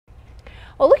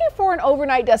Well, looking for an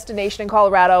overnight destination in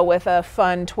Colorado with a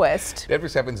fun twist. Denver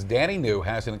 7's Danny New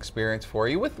has an experience for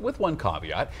you with one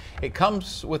caveat. It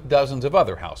comes with dozens of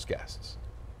other house guests.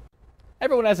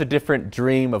 Everyone has a different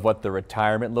dream of what their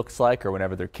retirement looks like or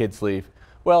whenever their kids leave.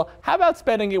 Well, how about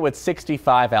spending it with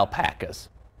 65 alpacas?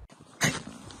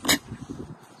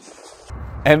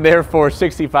 And therefore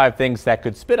 65 things that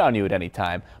could spit on you at any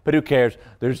time. But who cares?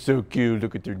 They're so cute.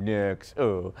 Look at their necks.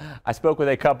 Oh. I spoke with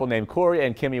a couple named Cory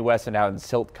and Kimmy Wesson out in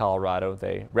Silt, Colorado.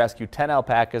 They rescued 10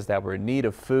 alpacas that were in need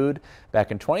of food back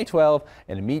in 2012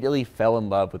 and immediately fell in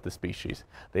love with the species.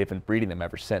 They've been breeding them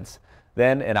ever since.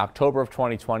 Then in October of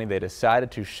 2020, they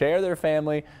decided to share their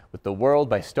family with the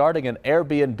world by starting an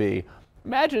Airbnb.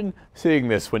 Imagine seeing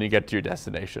this when you get to your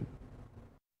destination.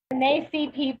 When they see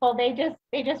people, they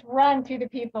just run to the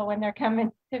people when they're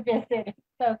coming to visit. It's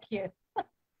so cute.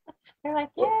 They're like,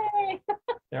 yay!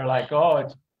 They're like, oh,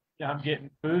 I'm getting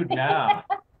food now.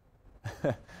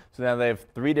 So now they have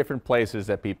 3 different places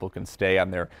that people can stay on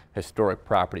their historic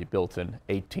property built in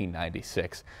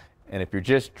 1896. And if you're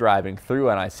just driving through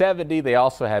on I-70, they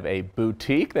also have a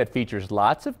boutique that features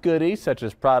lots of goodies, such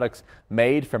as products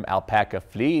made from alpaca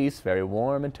fleece, very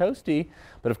warm and toasty.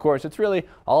 But of course, it's really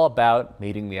all about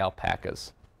meeting the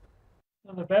alpacas.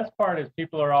 Well, the best part is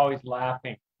people are always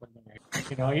laughing.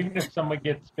 Even if someone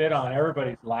gets spit on,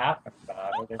 everybody's laughing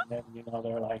about it. And then,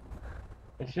 they're like,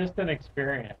 it's just an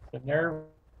experience. And they're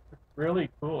really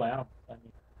cool animals.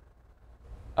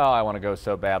 Oh, I want to go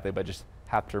so badly, but just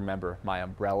have to remember my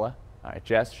umbrella. All right,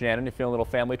 Jess, Shannon, you feeling a little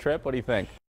family trip? What do you think?